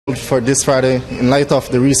For this Friday, in light of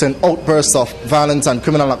the recent outbursts of violence and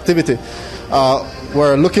criminal activity,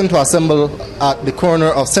 we're looking to assemble at the corner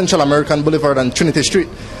of Central American Boulevard and Trinity Street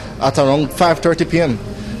at around 5:30 p.m.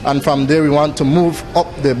 And from there we want to move up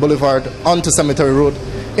the boulevard onto Cemetery Road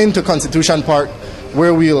into Constitution Park,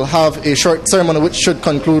 where we'll have a short ceremony which should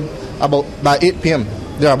conclude about by 8 p.m.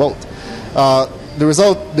 thereabout.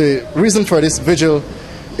 The reason for this vigil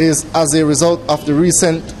is as a result of the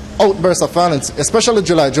recent outbursts of violence, especially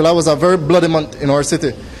July. July was a very bloody month in our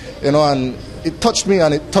city, and it touched me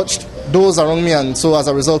and it touched those around me, and so as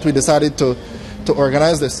a result we decided to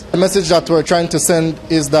organize this. The message that we're trying to send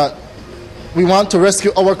is that we want to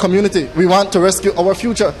rescue our community. We want to rescue our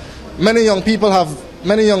future. Many young people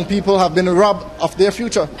have been robbed of their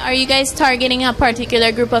future. Are you guys targeting a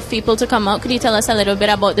particular group of people to come out? Could you tell us a little bit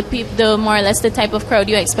about the more or less the type of crowd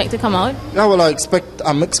you expect to come out? Yeah, well, I expect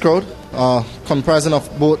a mixed crowd comprising of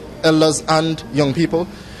both elders and young people,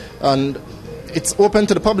 and it's open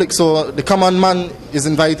to the public, so the common man is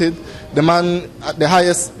invited, the man at the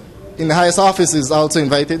highest office is also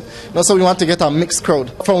invited. So we want to get a mixed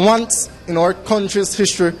crowd. For once in our country's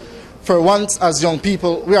history, for once as young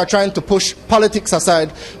people, we are trying to push politics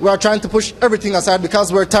aside. We are trying to push everything aside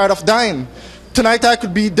because we're tired of dying. Tonight I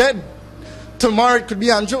could be dead. Tomorrow it could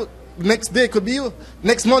be Andrew. Next day it could be you.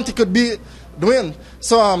 Next month it could be Dwayne.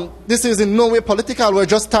 So this is in no way political. We're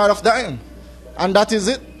just tired of dying. And that is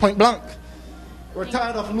it, point blank. We're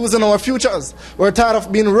tired of losing our futures. We're tired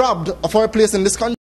of being robbed of our place in this country.